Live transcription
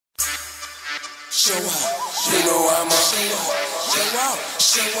Show up, you know I'm a show up,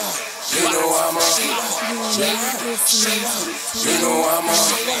 show up, you know I'm a show up, you know I'm a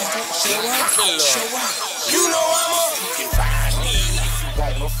show up, you know I'm a. You can find me if you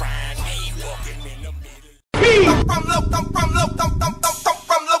wanna find me walking in the middle. I'm from Louisiana. I'm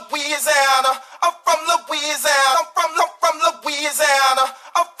from Louisiana. I'm from Louisiana.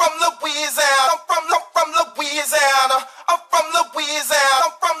 I'm from Louisiana. I'm from Louisiana. I'm from Louisiana.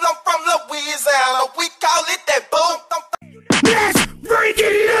 I'm from Louisiana. We call it that boom. Let's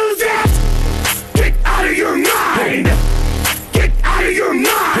freaking lose it! Get out of your mind! Get out of your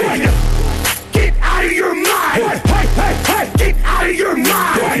mind! Get out of your mind! Hey, hey, hey! Get out of your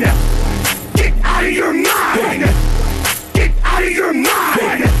mind! Get out of your mind! Get out of your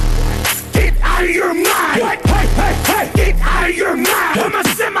mind! Get out of your mind! Hey, hey, hey! Get out of your mind! I'm a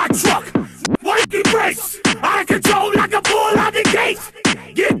semi-truck! Working race! Out of control like a bull out the gate!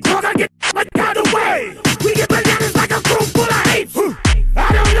 Get drunk, I get out of the way! We get bananas like a crew full of apes!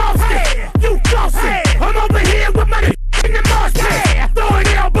 I don't lost it! You lost it! I'm over here with my in the mosh pit! Throwing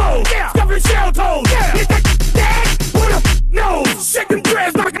elbows! Stuffing shell toes! Is that dead? Who the knows? Shaking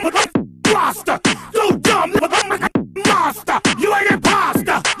dreads like a roster! So dumb, I'm like a monster! You ain't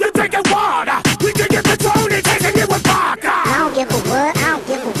imposter! You drinking water! We drinking Patron and tasting it with vodka! I don't give a what, I don't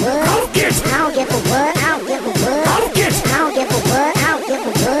give a what. Go get it! I don't give a what, I don't give a what. Go get it! I don't give a what, I don't give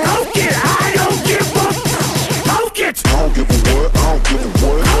a what. Go get it! I don't give a... Go get it! I don't give a what, I don't give a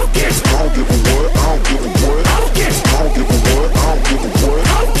what. Go get it! I don't give a what, I don't give a what. Go get it! I don't give a what, I don't give a what.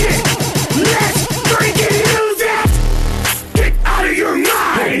 Go get it! Let's freaking lose it! Get out of your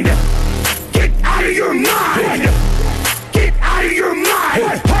mind! Get out of your mind! Get out of your mind!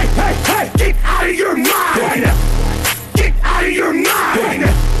 Hey, hey, hey! Get out of your mind! Get out of your mind!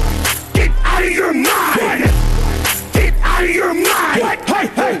 Get out of your mind! Get out of your mind! Hey,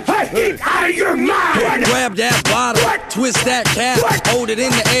 hey, hey! Get out of your mind! Grab that bottle, twist that cap, hold it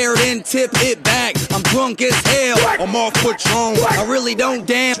in the air, then tip it back. I'm drunk as hell, I'm off Patron. I really don't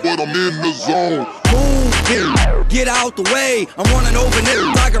dance, But I'm in the zone. move, get out the way. I'm running over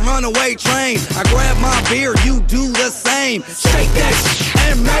niggas like a runaway train. I grab my beer, you do the same. Shake that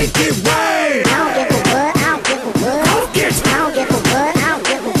and make it rain. I don't give a what, I don't give a what. Go get it! I don't give a what, I don't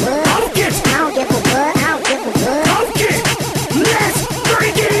give a what. Go get it! I don't give a what, I don't give a what. Go get it! Let's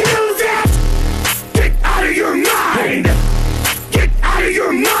freaking lose it! Get out of your mind! Get out of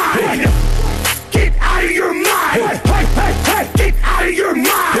your mind! Get out of your mind! Hey, hey, hey! Get out of your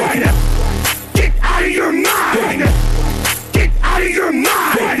mind! Get out of your mind! Get out of your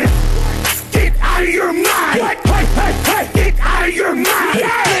mind! Get out of your mind! Hey, hey, hey! Get out of your mind!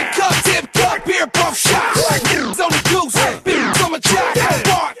 Flip cup, tip cup, beer pump shots. Niggas on the goose, bitch on my jock.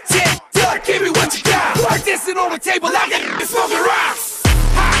 Bar, tip, duck, give me what you got. Dancing on the table like a smoking rocks.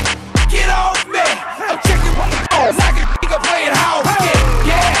 Ha, get off me. I'm checking what the balls like a nigga playing house.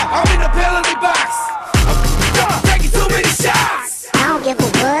 Yeah, I'm in the penalty box. I'm taking too many shots. I don't give a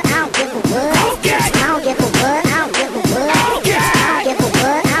what, I don't give a what. Go get it! I don't give a what, I don't give a what. Go get it! I don't give a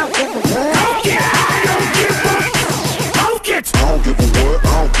what, I don't give a what. Go get it! I don't give a... Go get it! I don't give a what,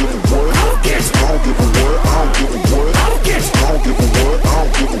 I don't give a what. Go get it! I don't give a what, I don't give a what. Go get it! I don't give a what, I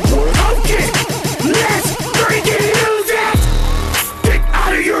don't give a what. Go get it! Let's freaking lose it! Get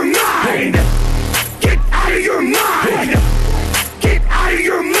out of your mind! Get out of your mind! Get out of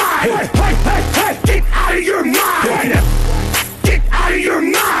your mind! Hey, hey, hey! Get out of your mind! Get out of your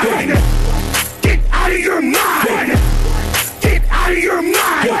mind! Get out of your mind! Get out of your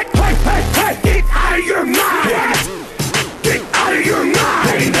mind! Hey, hey, hey! Get out of your mind! Get out of your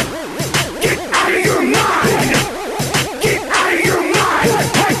mind! Get out of your mind! Get out of your mind!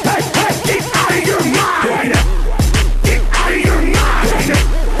 Hey, hey, hey! Get out of your mind! Get out of your mind!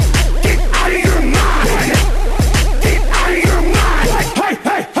 Get out of your mind! Get out of your mind! Hey,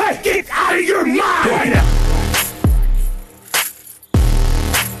 hey, hey! Get out of your mind!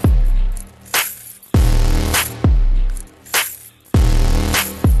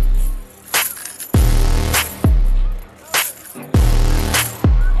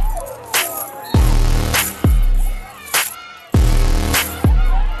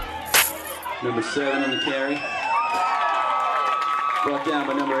 Number 7 on the carry. Brought down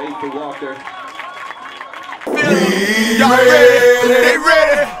by number 8 for Walker. Y'all ready? They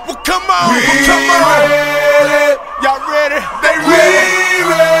ready? Well, come on, come on. Y'all ready? They ready?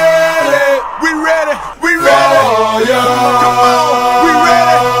 We ready? We ready? Come on, we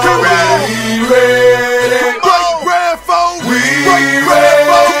ready? We ready? Break bread for we. Break bread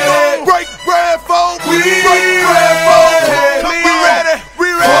for break bread for we. Break bread for we ready? We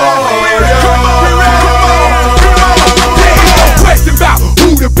ready? Come on, we ready? Come on, come on. Question about who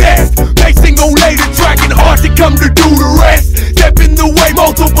the best. They sing on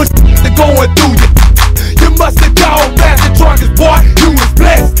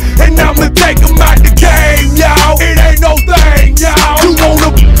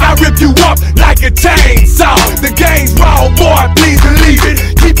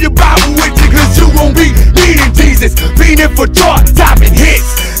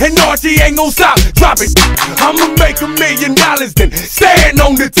he ain't gon' stop. Drop it, I'ma make $1 million, then stand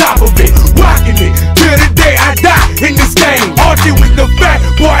on the top of it, rocking it till the day I die in this game. Archie with the fat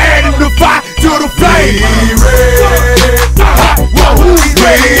boy, adding the fire to the flame. We ready? Well, who's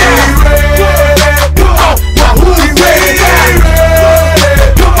ready now? Come on, well, who's ready now?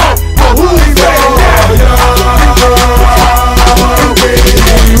 Come on, well, who's ready now?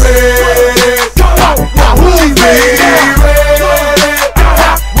 We ready? Come on, well, who's ready now?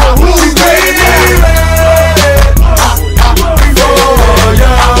 Well, who's ready now?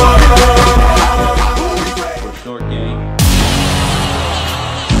 Short game.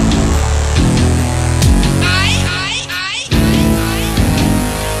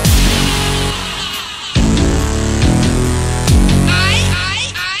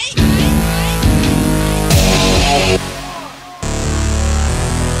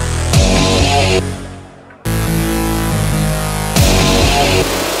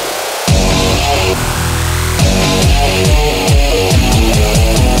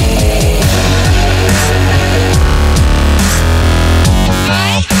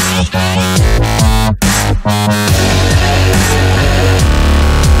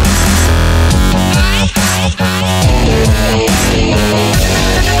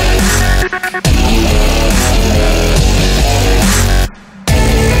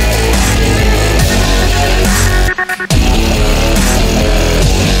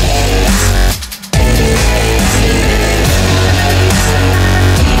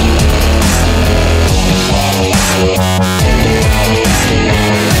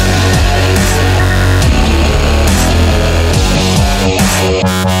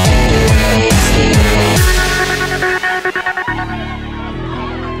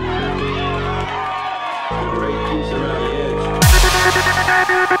 Great piece around the edge.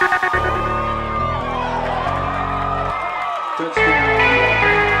 Touchdown.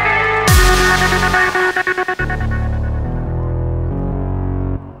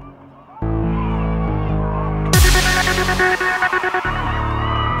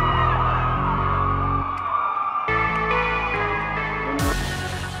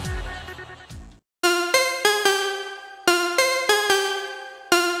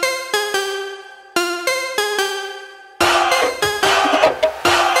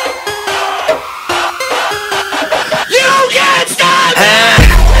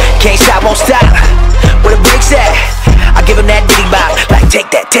 Can't stop, won't stop. Where the brakes at? I give him that diddy bop. Like take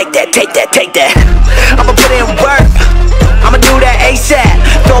that, take that, take that, take that. I'ma put in work, I'ma do that ASAP.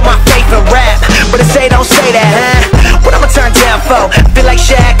 Throw my faith in rap, but it say don't say that, huh? What I'ma turn down for? Feel like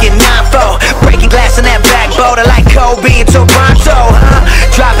Shaq in 9-4, breaking glass on that backboard. I like Kobe in Toronto, huh?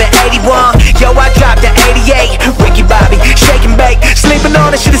 Driving 81, yo I dropped the 88. Ricky Bobby, shake and bake, sleeping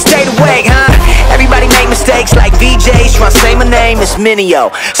on it, should've stayed awake, huh? Everybody make mistakes like VJs, tryna say my name is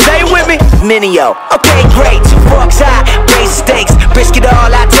Minio. Say it with me, Minio. Okay, great, 2 forks high, raise the stakes, risk it all,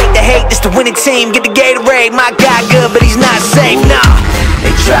 I take the hate. This the winning team, get the Gatorade. My guy good, but he's not safe, nah.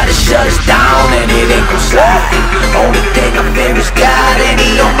 They try to shut us down and it ain't gon' slide. Only thing I fear is God and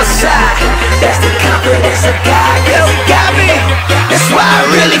he on my side. That's the confidence I got, cause he got me. That's why I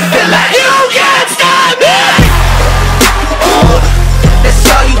really feel like you can't stop me. Ooh, that's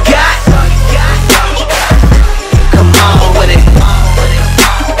all you got. Come on with it.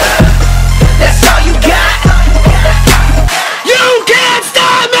 That's all you got. You can't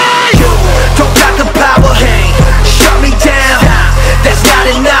stop me. Don't got the power, shut me down. That's not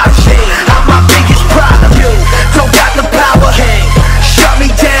enough. I'm my biggest problem. Don't got the power, shut me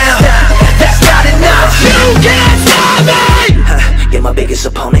down. That's not enough. You can't stop me. You're my biggest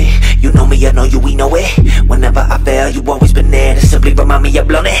opponent. You know me, I know you, we know it. Whenever I fail, you always been there to simply remind me you're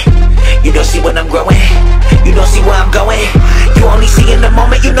blown it. You don't see when I'm growing, you don't see where I'm going. You only see in the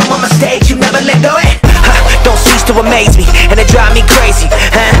moment, you know my mistakes, you never let go it. Don't cease to amaze me, and it drive me crazy,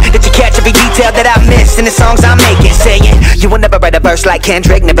 that you catch every detail that I miss in the songs I'm making. Saying, you will never write a verse like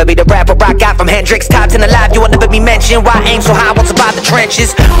Kendrick, never be the rapper I got from Hendrix. Top 10 alive, you will never be mentioned. Why aim so high, won't survive the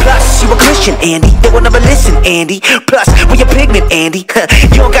trenches. Plus, you a Christian, Andy, they will never listen, Andy. Plus, we a pigment, Andy.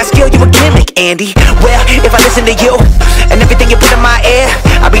 You don't got skill, you a gimmick, Andy. Well, if I listen to you, and everything you put in my ear,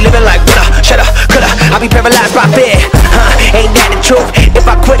 I'll be living like, woulda, shoulda, coulda. I'll be paralyzed by fear, ain't that the truth? If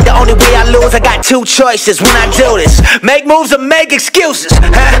I quit, the only way I lose, I got 2 choices when I do this. Make moves or make excuses,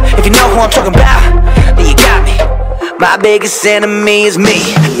 If you know who I'm talking about, then you got me. My biggest enemy is me,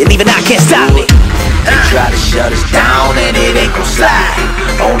 and even I can't stop me. They try to shut us down and it ain't gon' slide.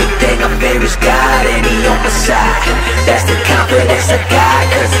 Only thing I fear is God and he on my side. That's the confidence I got,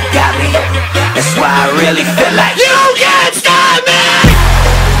 cause he got me. That's why I really feel like you can't stop me.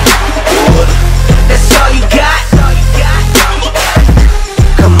 Ooh, that's all you got.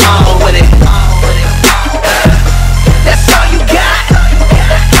 Come on with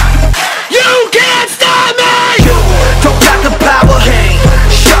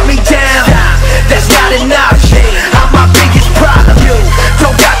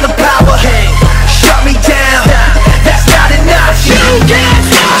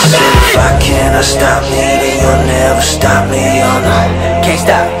cannot stop me, then you'll never stop me, oh no. Can't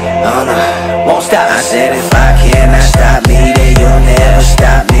stop, oh no, won't stop. I said if I cannot stop me, then you'll never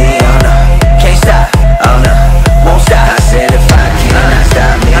stop me, oh no. Can't stop, oh no, won't stop. I said if I cannot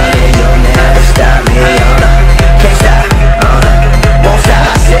stop me, then you'll never stop me, oh no. Can't stop, oh no, won't stop.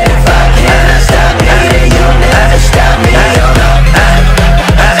 I said if I cannot stop me, then you'll never stop me, oh no.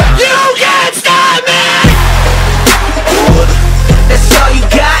 You can't stop me. That's all you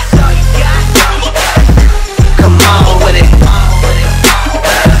got. Come on with it.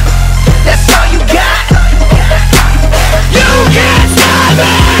 That's all you got. You can't stop me.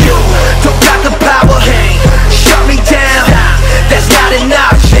 You don't got the power. Shut me down. That's not an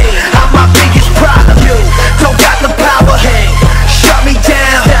option. I'm my biggest problem. You don't got the power. Shut me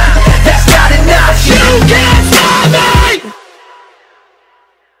down. That's not an option. You can't stop me.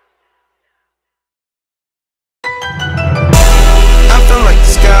 I feel like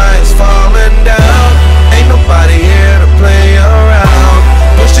the sky is falling down. Ain't nobody here to play around.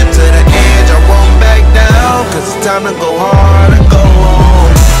 Push it to the edge, I won't back down. Cause it's time to go hard and go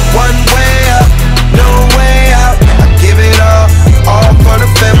home. One way up, no way out. I give it all for the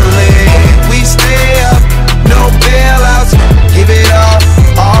family. We stay up, no bailouts. Give it all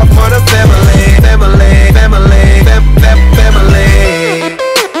for the family. Family, family, family.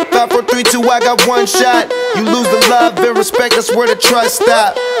 5, 4, 3, 2, I got one shot. You lose the love and respect, that's where the trust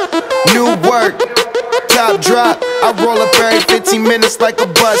stop. New work, top drop. I roll up every 15 minutes like a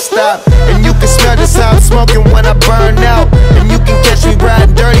bus stop. And you can smell just how I'm smoking when I burn out. And you can catch me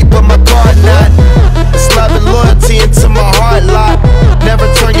riding dirty, but my car not. It's love and loyalty into my heart lock. Never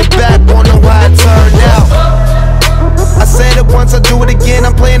turn your back, won't know how it turned out. I said it once, I do it again.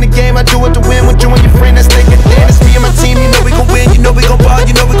 I'm playing the game, I do it to win. With you and your friend, that's thinking then. It's me and my team, you know we gon' win. You know we gon' ball,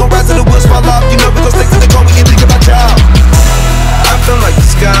 you know we gon' rise till the wheels fall off. You know we gon' stick to the goal, we ain't think about y'all. I feel like the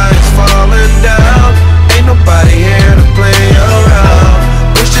sky